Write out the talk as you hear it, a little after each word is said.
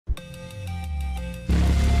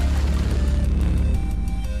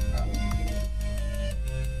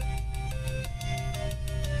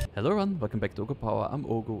Hello everyone, welcome back to Oghupower. I'm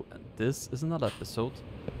Oghu, and this is another episode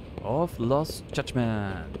of Lost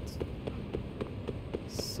Judgment.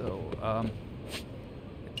 So,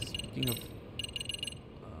 speaking of,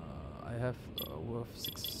 I have worth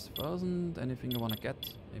 6,000. Anything I wanna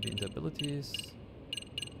get? Maybe in the abilities.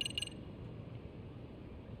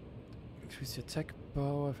 Increase your attack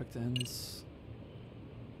power, effect ends.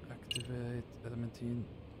 Activate adamantine.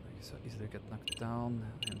 So easily get knocked down.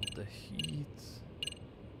 Handle the heat.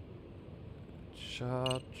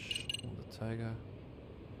 Charge on the tiger.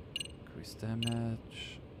 Increase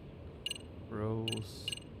damage. Rose.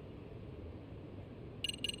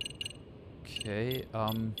 Okay,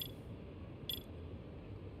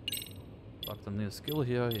 locked a new skill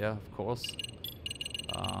here, yeah, of course.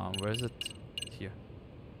 Where is it? Here.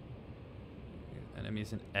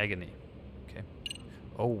 Enemies in agony. Okay.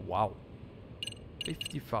 Oh wow.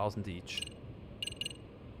 50,000 each.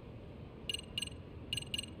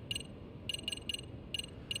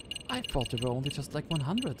 I thought they were only just like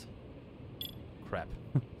 100. Crap.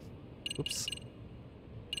 Oops.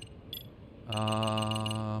 There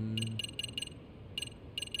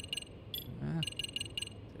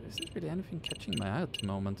isn't really anything catching my eye at the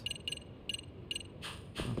moment.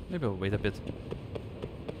 Maybe I'll wait a bit.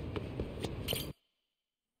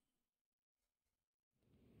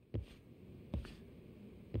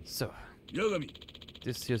 So,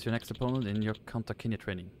 this here's your next opponent in your counter Kenya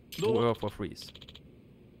training. War for freeze.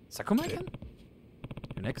 Sakuma again?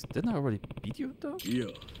 Your next? Didn't I already beat you though?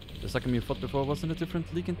 Yeah. The Sakuma you fought before was in a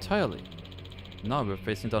different league entirely. Now we're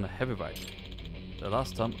facing down a heavyweight. The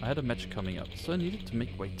last time I had a match coming up, so I needed to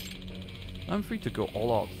make weight. I'm free to go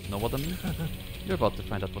all out, know what I mean? You're about to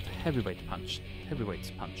find out what heavyweight's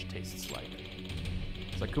punch tastes like.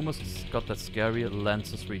 Sakuma's got that scary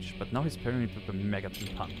Lancer's reach, but now he's pairing it with a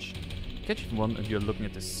Megaton punch. Catch one and you're looking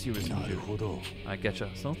at this serious injury. I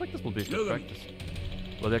getcha. Sounds like this will be a good practice.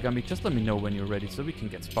 Well, Yagami, just let me know when you're ready so we can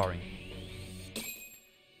get sparring.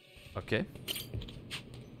 Okay.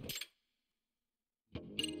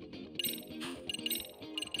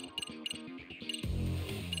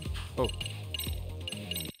 Oh.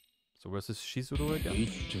 So where's this Shizuru again?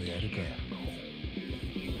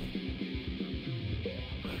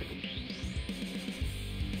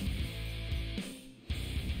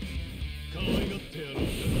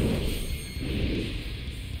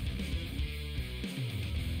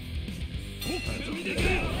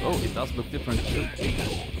 Oh, it does look different too.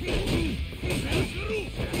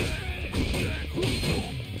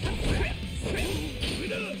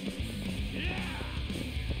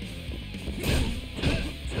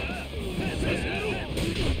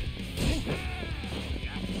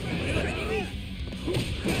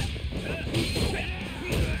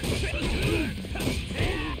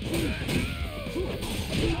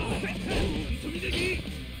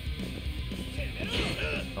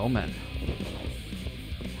 Oh man.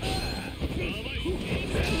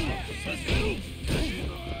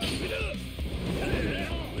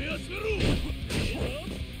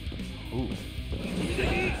 Ooh.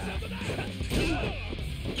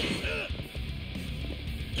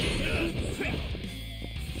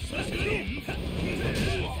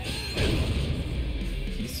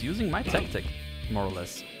 He's using my tactic, more or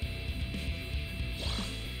less.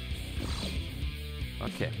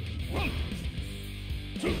 Okay.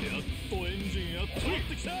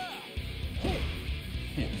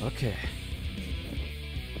 Okay.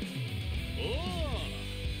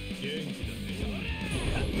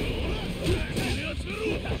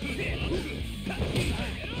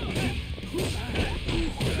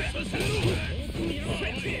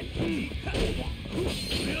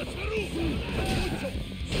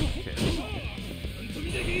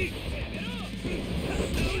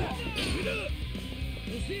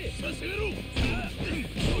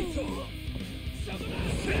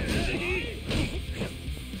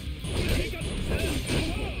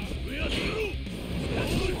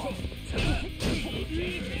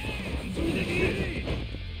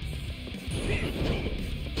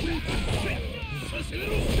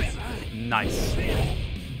 Nice.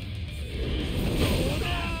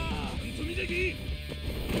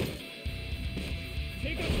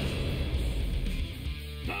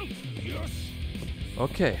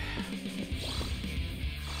 Okay.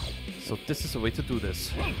 So this is a way to do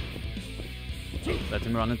this. Let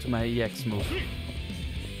him run into my EX move.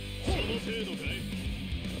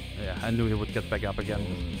 Yeah, I knew he would get back up again.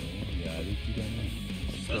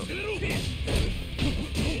 So.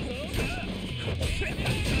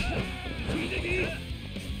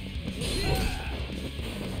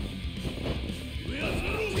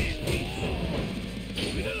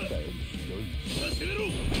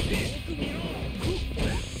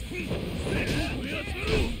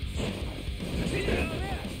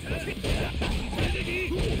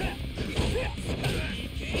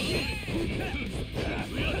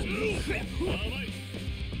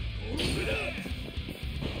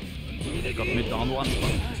 once.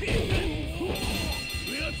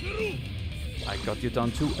 I got you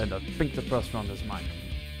down too, and I think the first round is mine.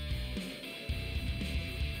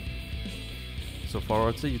 So far,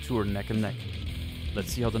 I'd say you two are neck and neck.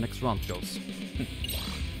 Let's see how the next round goes.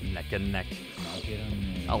 Neck and neck.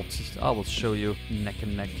 I will show you neck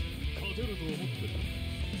and neck.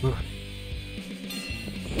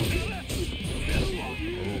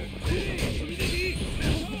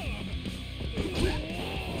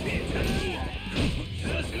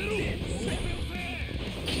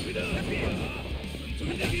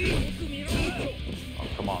 Oh,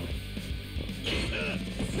 come on.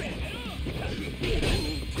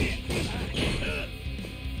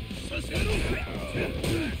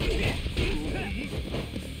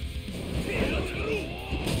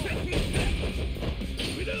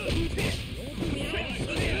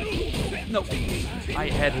 No, I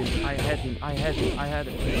had him, I had him, I had him, I had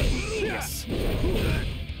him. Yes.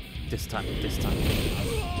 This time, this time.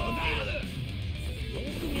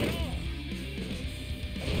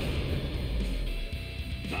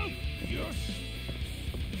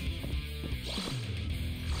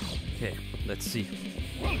 Okay, let's see.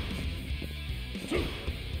 1, 2,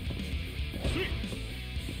 3,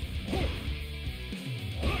 4,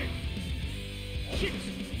 5, 6,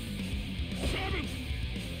 7,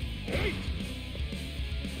 8.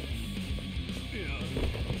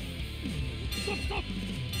 Stop, stop.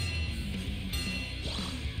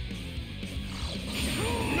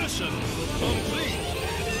 Mission complete.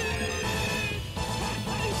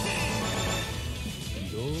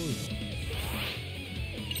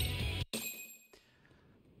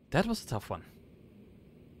 That was a tough one.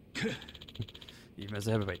 Even as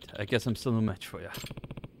a heavyweight, I guess I'm still no match for ya.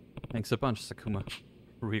 Thanks a bunch, Sakuma.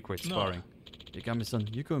 Real great sparring. You got me, son.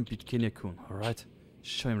 You go and beat Kinya-kun, alright?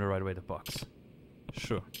 Show him the right way to box.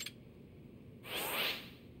 Sure.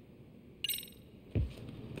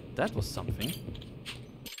 That was something.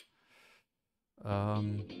 Oh,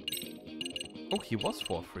 he was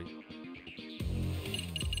 4-3.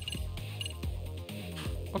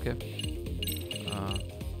 Okay.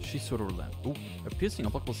 Shizuru land. Ooh, a piercing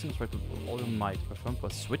unblockable single strike with all your might. Performed by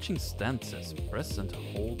switching stances. Press and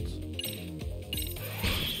hold.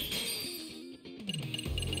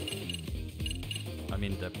 I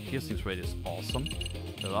mean, the piercing rate is awesome.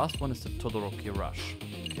 The last one is the Todoroki Rush.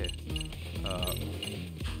 Okay.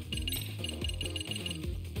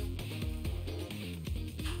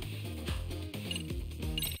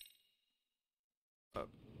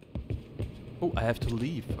 Oh, I have to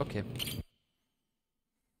leave. Okay.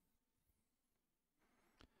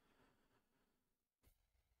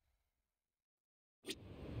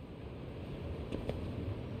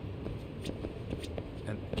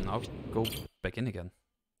 And now go back in again.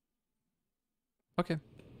 Okay.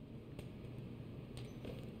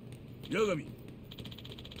 Yagami,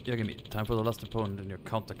 time for the last opponent in your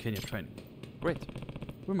counter Kenya training. Great.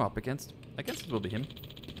 Who am I up against? I guess it will be him.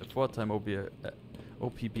 The 4-time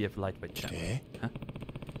OPBF lightweight champion. Huh?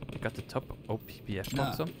 You got the top OPBF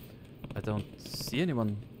boxer? I don't see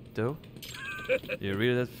anyone though. You're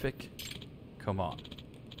really that thick? Come on.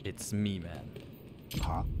 It's me, man.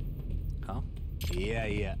 Huh? Huh?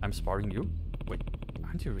 Yeah. I'm sparring you? Wait,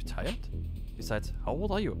 aren't you retired? Besides, how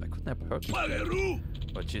old are you? I couldn't have heard you.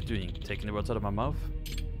 What you doing? Taking the words out of my mouth?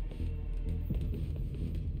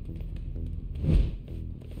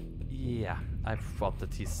 Yeah, I thought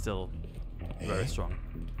that he's still very strong.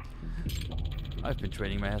 I've been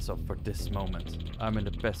training my ass off for this moment. I'm in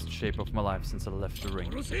the best shape of my life since I left the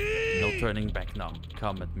ring. No turning back now.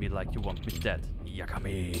 Come at me like you want me dead.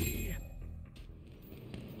 Yagami!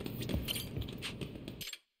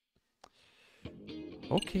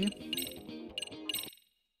 Okay.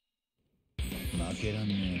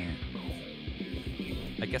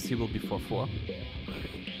 I guess he will be 4-4.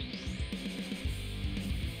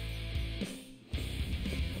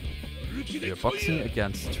 You're boxing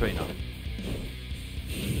against trainer.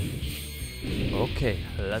 Okay,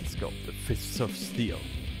 let's go. The Fists of Steel.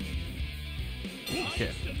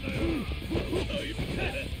 Okay.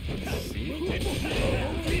 Let's see. Okay,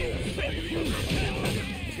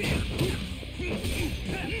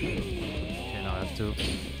 now I have to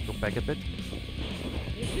go back a bit.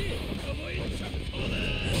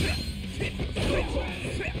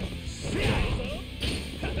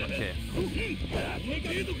 Okay.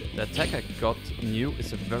 The attack I got new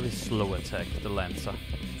is a very slow attack, the Lancer.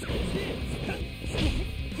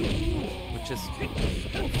 Which is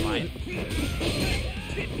fine.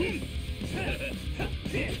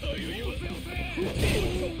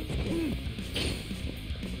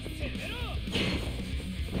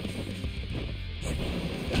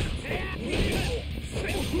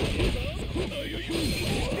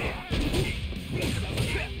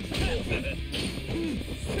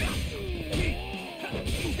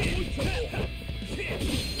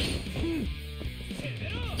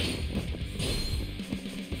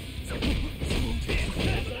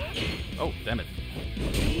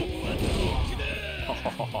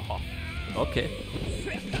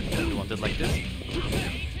 this.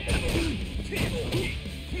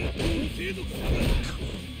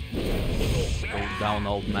 Go down,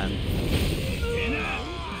 old man.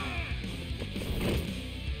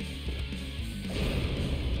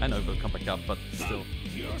 I know it will come back up, but still.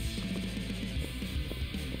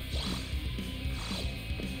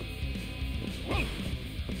 One,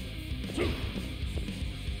 two,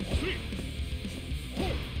 three,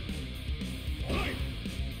 four, five,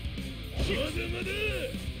 six.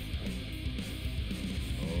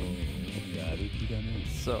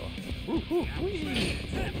 So.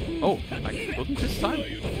 Oh, I couldn't this time?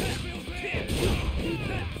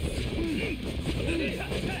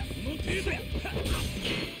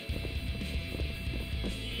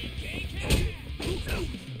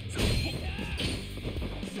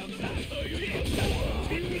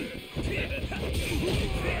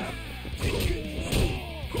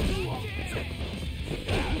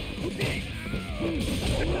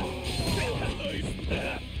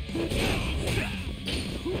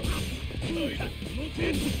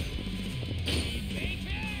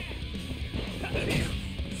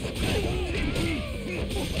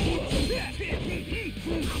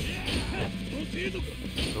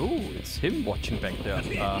 Oh, it's him watching back there.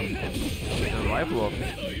 The rival of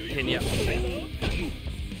Kenya.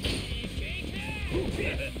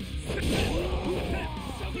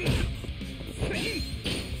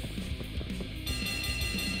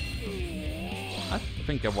 I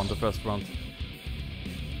think I won the first round.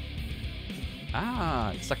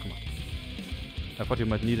 Ah, it's Sakuma. I thought you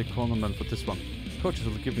might need a cornerman for this one. Coaches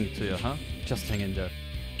will give it to you, huh? Just hang in there.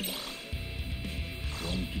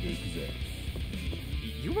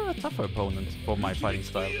 You were a tougher opponent for my fighting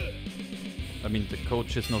style. I mean, the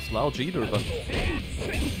coach is no slouch either, but...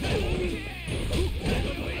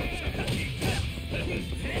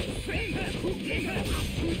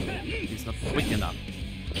 he's not quick enough.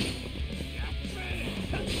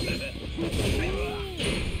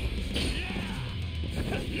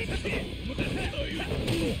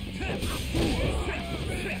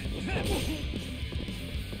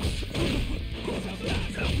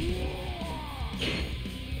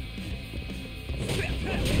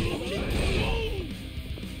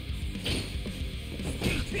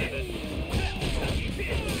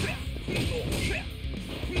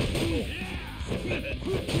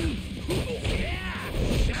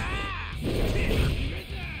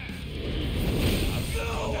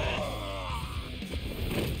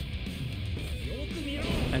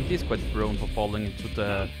 And he's quite prone for falling into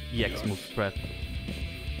the EX move threat.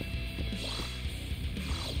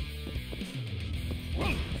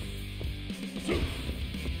 One, two,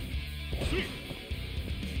 three,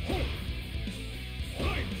 four,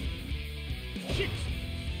 five, six,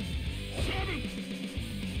 seven,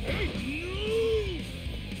 eight.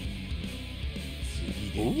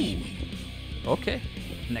 Ooh. Okay,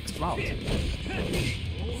 next round.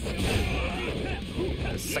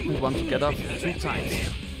 The second one to get up 2 times.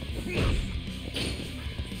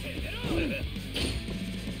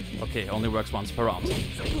 Okay, only works once per round.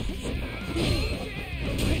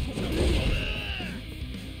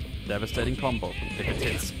 Devastating combo, if it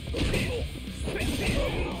hits.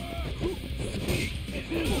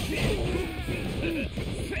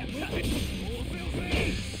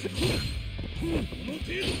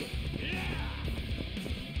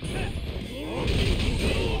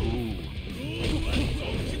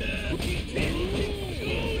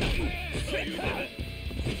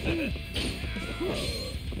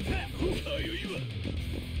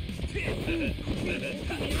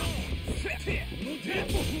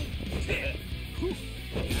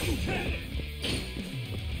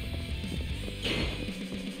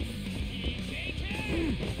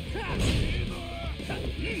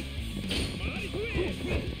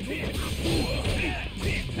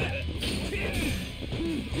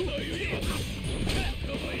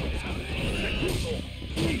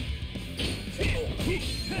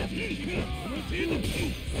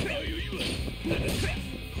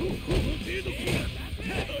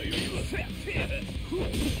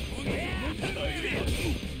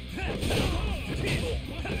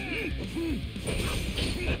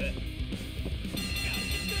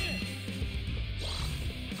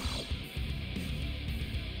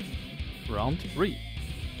 Round 3.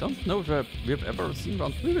 Don't know if we've ever seen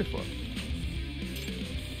round 3 before.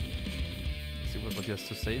 Let's see what he has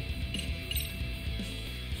to say.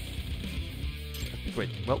 Great,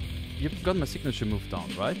 well, you've got my signature move down,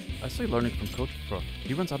 right? I saw you learning from Coach before.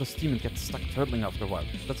 He runs out of steam and gets stuck turtling after a while.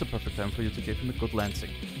 That's a perfect time for you to give him a good lancing.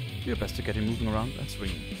 Do your best to get him moving around and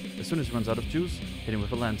swinging. As soon as he runs out of juice, hit him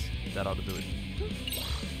with a lance. That ought to do it.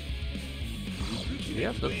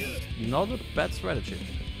 Yeah, that's not a bad strategy.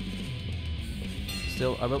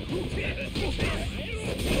 still, I will.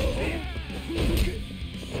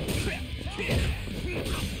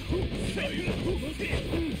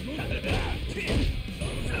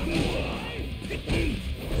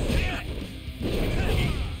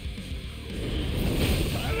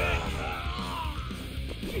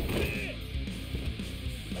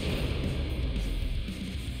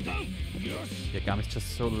 Yagami's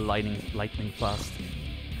just so lightning fast.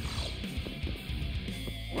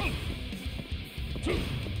 1, 2,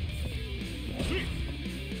 3,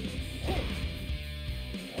 4,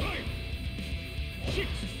 5, 6,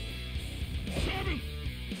 7,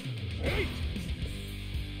 8.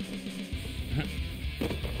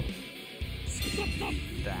 Stop.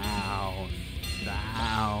 Down.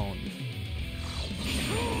 Down.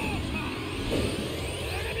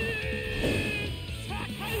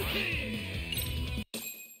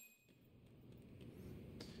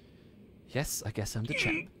 Yes, I guess I'm the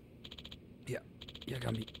champ. Yeah,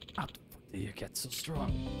 Yagami. How the fuck do you get so strong?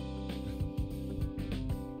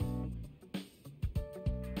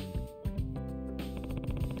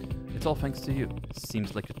 It's all thanks to you.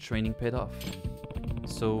 Seems like your training paid off.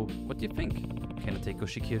 So, what do you think? Can I take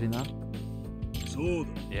Oshikiri now? So,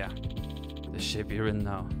 Yeah, the shape you're in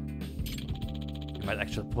now. You might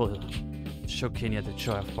actually pull it off. Show Kenya the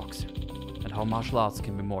joy of boxing, and how martial arts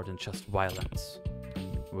can be more than just violence.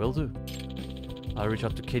 Will do. I'll reach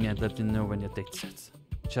out to Kenya and let you know when your date sets.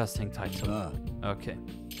 Just hang tight to me. Okay.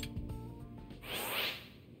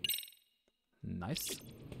 Nice.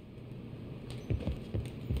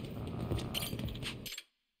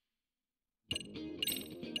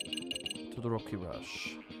 To the Rocky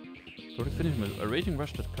Rush. To the finish move, a raging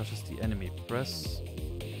rush that crushes the enemy. Press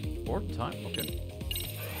 4 times. Okay.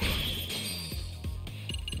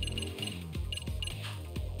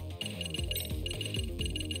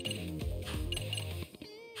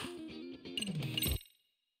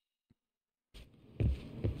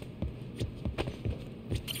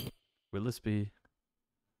 Will this be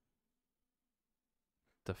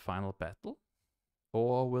the final battle?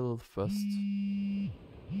 Or will first...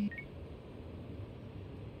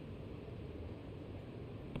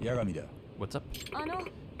 Yagami. What's up?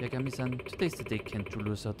 Yagami-san, today's the day Ken to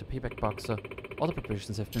lose out the Payback boxer. All the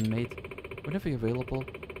preparations have been made. Whenever you're available,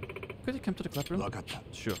 could you come to the club room?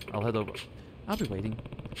 Sure, I'll head over. I'll be waiting.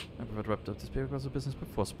 I prefer to wrap up this Payback boxer business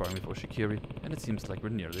before sparring with Oshikiri, and it seems like we're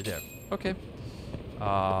nearly there. Okay.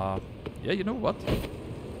 Yeah, you know what?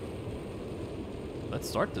 Let's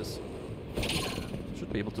start this.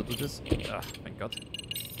 Should be able to do this. Ah, thank God.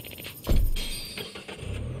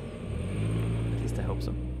 At least I hope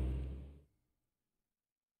so.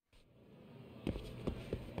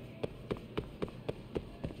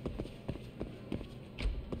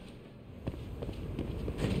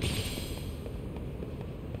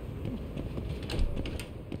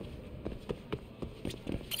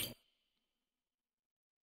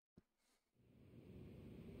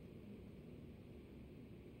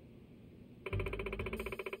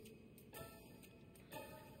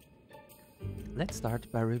 Let's start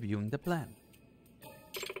by reviewing the plan.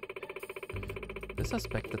 The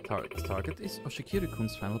suspected target is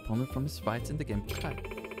Oshikiri-kun's final opponent from his fights in the game Kai.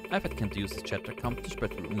 I've had Kent use his chat account to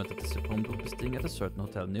spread the rumor that this opponent will be staying at a certain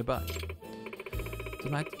hotel nearby.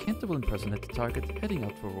 Tonight, Kent will impersonate the target, heading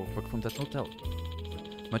out for roadwork from that hotel.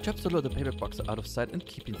 My job's to lure the Payback boxer out of sight and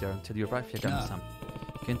keep him there until you arrive, Yagami-san.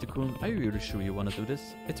 Kent-kun, are you really sure you want to do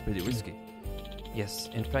this? It's pretty risky. Yes,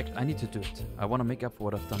 in fact, I need to do it. I want to make up for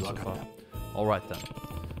what I've done so far. Alright then.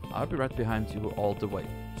 I'll be right behind you all the way,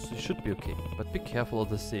 so you should be okay. But be careful all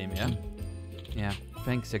the same, yeah? Yeah,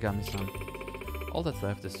 thanks Yagami-san. All that's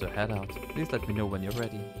left is to head out. Please let me know when you're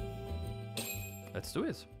ready. Let's do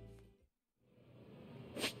it.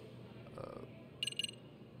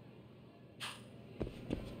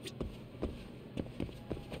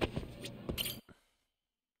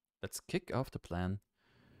 Let's kick off the plan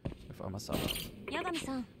with Amasawa.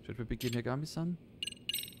 Yagami-san. Should we begin, Yagami-san?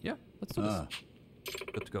 Yeah, let's do this.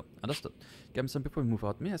 Good to go. Understood. Yagami-san, before we move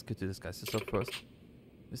out, may I ask you to disguise yourself first?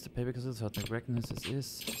 Mr. Payback is certainly recognize this is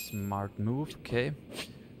smart move. Okay.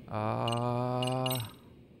 What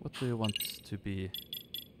do you want to be?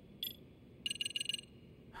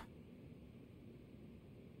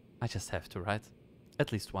 I just have to, right?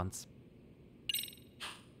 At least once.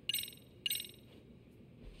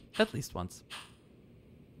 At least once.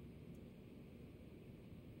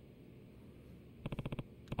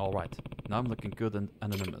 Alright, now I'm looking good and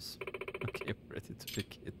anonymous. Okay, ready to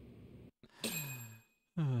begin.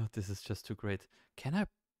 Oh, this is just too great. Can I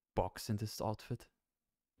box in this outfit?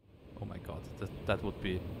 Oh my god, that would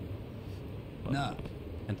be... Well, No.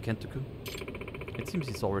 And Kentoku? It seems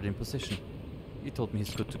he's already in position. He told me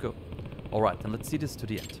he's good to go. Alright, then let's see this to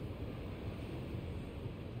the end.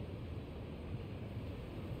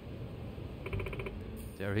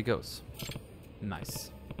 There he goes.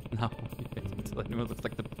 Nice. Now, until anyone looks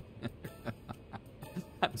like the...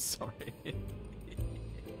 I'm sorry.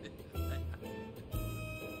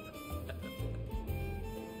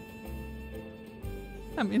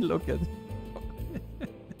 I mean, look at...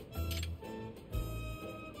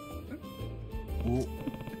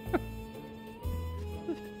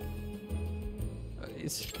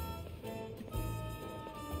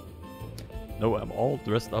 No, I'm all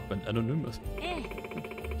dressed up and anonymous.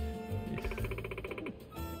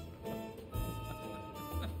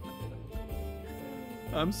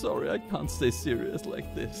 I'm sorry, I can't stay serious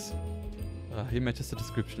like this. He matches the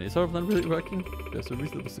description. Is our plan really working? There's a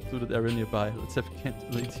reasonably secluded area nearby. Let's have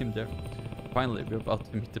Kent lead him there. Finally, we're about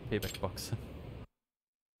to meet the payback box.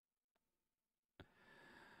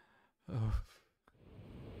 Oh.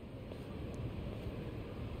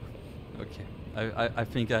 Okay, I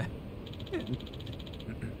think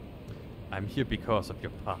I'm here because of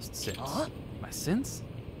your past sins. Huh? My sins?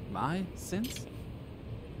 My sins?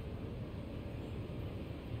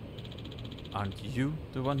 Aren't you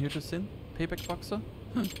the one here to sin, Payback Boxer?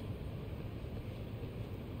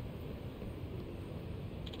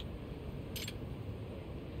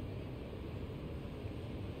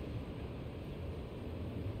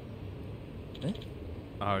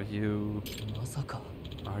 Are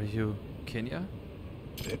you Kenya?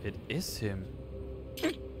 It is him.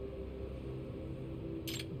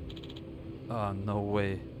 Ah, no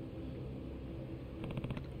way.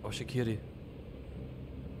 Oshikiri.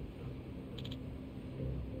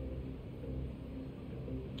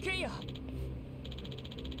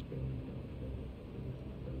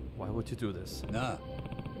 Why would you do this? Nah.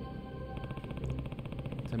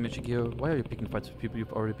 Tell me, Shigeo, why are you picking fights with people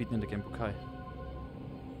you've already beaten in the game Bukai?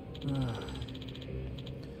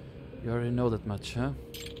 You already know that much, huh?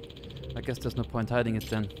 I guess there's no point hiding it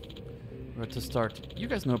then. Where to start? You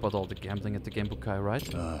guys know about all the gambling at the game Bukai, right?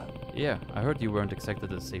 Yeah, I heard you weren't exactly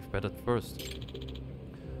the safe bet at first.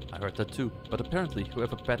 I heard that too, but apparently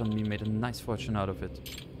whoever bet on me made a nice fortune out of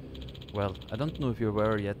it. Well, I don't know if you're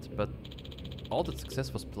aware yet, but all the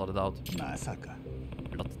success was plotted out. Masaka.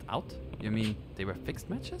 Plotted out? You mean they were fixed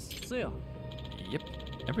matches? So, Yep.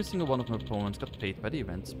 Every single one of my opponents got paid by the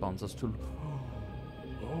event sponsors to...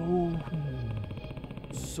 Oh.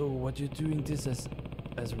 So what you're doing this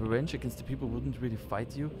as revenge against the people who wouldn't really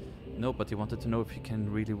fight you? No, but you wanted to know if you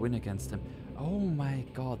can really win against them. Oh my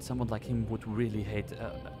god, someone like him would really hate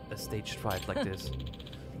a staged fight like this.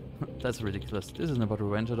 That's ridiculous. This isn't about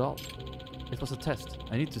revenge at all. It was a test.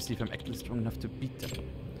 I need to see if I'm actually strong enough to beat them.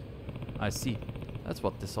 I see. That's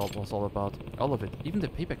what this all was all about. All of it, even the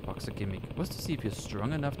Payback Boxer gimmick, was to see if you're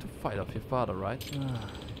strong enough to fight off your father, right? You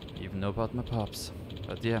even know about my pops.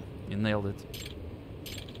 But yeah, you nailed it.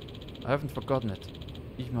 I haven't forgotten it.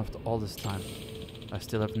 Even after all this time. I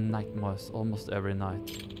still have nightmares almost every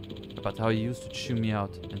night. About how you used to chew me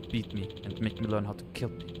out and beat me and make me learn how to kill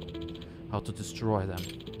people. How to destroy them.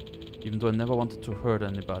 Even though I never wanted to hurt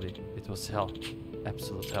anybody, it was hell.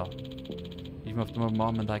 Absolute hell. Even after my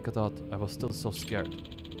mom and I got out, I was still so scared.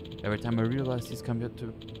 Every time I realized he's coming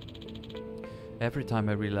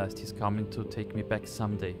to take me back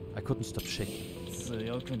someday, I couldn't stop shaking.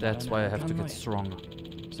 That's why I have to get stronger,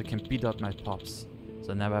 so I can beat up my pops,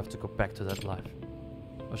 so I never have to go back to that life.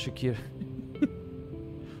 Oshikiri.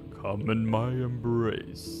 Come in my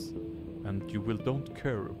embrace, and you don't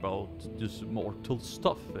care about this mortal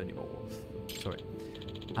stuff anymore. Sorry.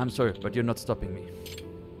 I'm sorry, but you're not stopping me.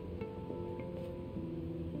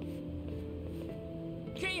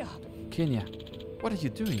 Kenya, what are you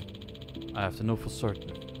doing? I have to know for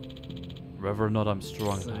certain. Whether or not I'm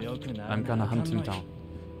strong enough, I'm gonna hunt him down.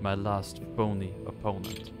 My last phony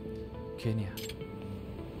opponent. Kenya.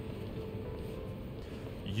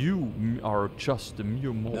 You are just a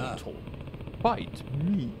mere mortal. Fight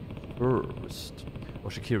me first.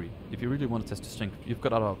 Oshikiri, if you really want to test your strength, you've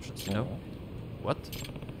got other options, you know? What?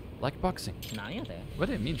 Like boxing? What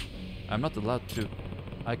do you mean? I'm not allowed to.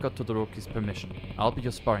 I got Todoroki's permission. I'll be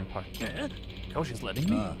your sparring partner. Koshi's letting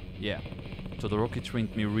me? Yeah. Todoroki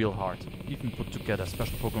trained me real hard. Even put together a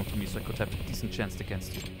special program for me so I could have a decent chance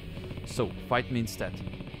against you. So, fight me instead.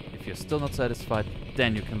 If you're still not satisfied,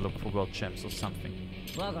 then you can look for world champs or something.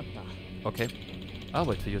 Okay. I'll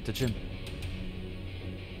wait for you at the gym.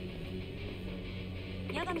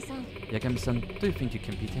 Yagami-san, do you think you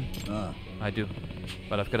can beat him? I do.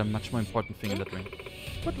 But I've got a much more important thing in that ring.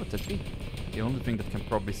 What would that be? The only thing that can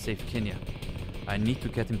probably save Kenya. I need to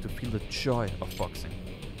get him to feel the joy of boxing.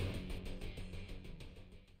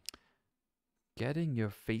 getting your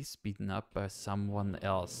face beaten up by someone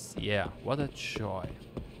else. Yeah, what a joy.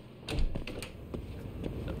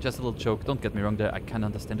 Just a little joke, don't get me wrong there, I can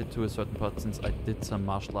understand it to a certain part since I did some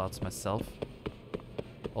martial arts myself.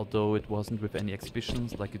 Although it wasn't with any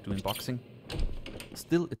exhibitions like you do in boxing.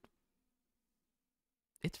 Still,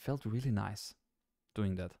 it felt really nice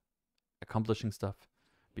doing that. Accomplishing stuff.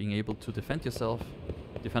 Being able to defend yourself,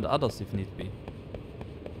 defend others if need be.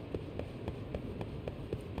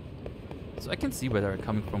 So I can see where they're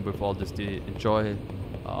coming from with all this, they enjoy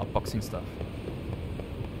boxing stuff.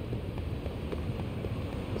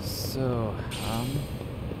 So,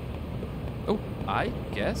 oh, I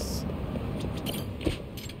guess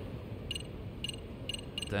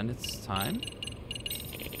then it's time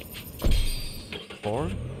for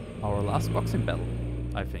our last boxing battle,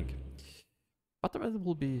 I think. But the battle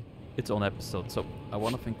will be its own episode, so I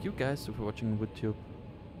want to thank you guys for watching on YouTube.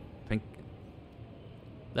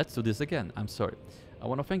 Let's do this again, I'm sorry. I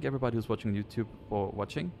want to thank everybody who's watching on YouTube for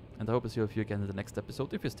watching, and I hope to see you again in the next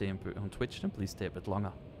episode. If you stay on Twitch, then please stay a bit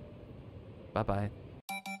longer. Bye bye.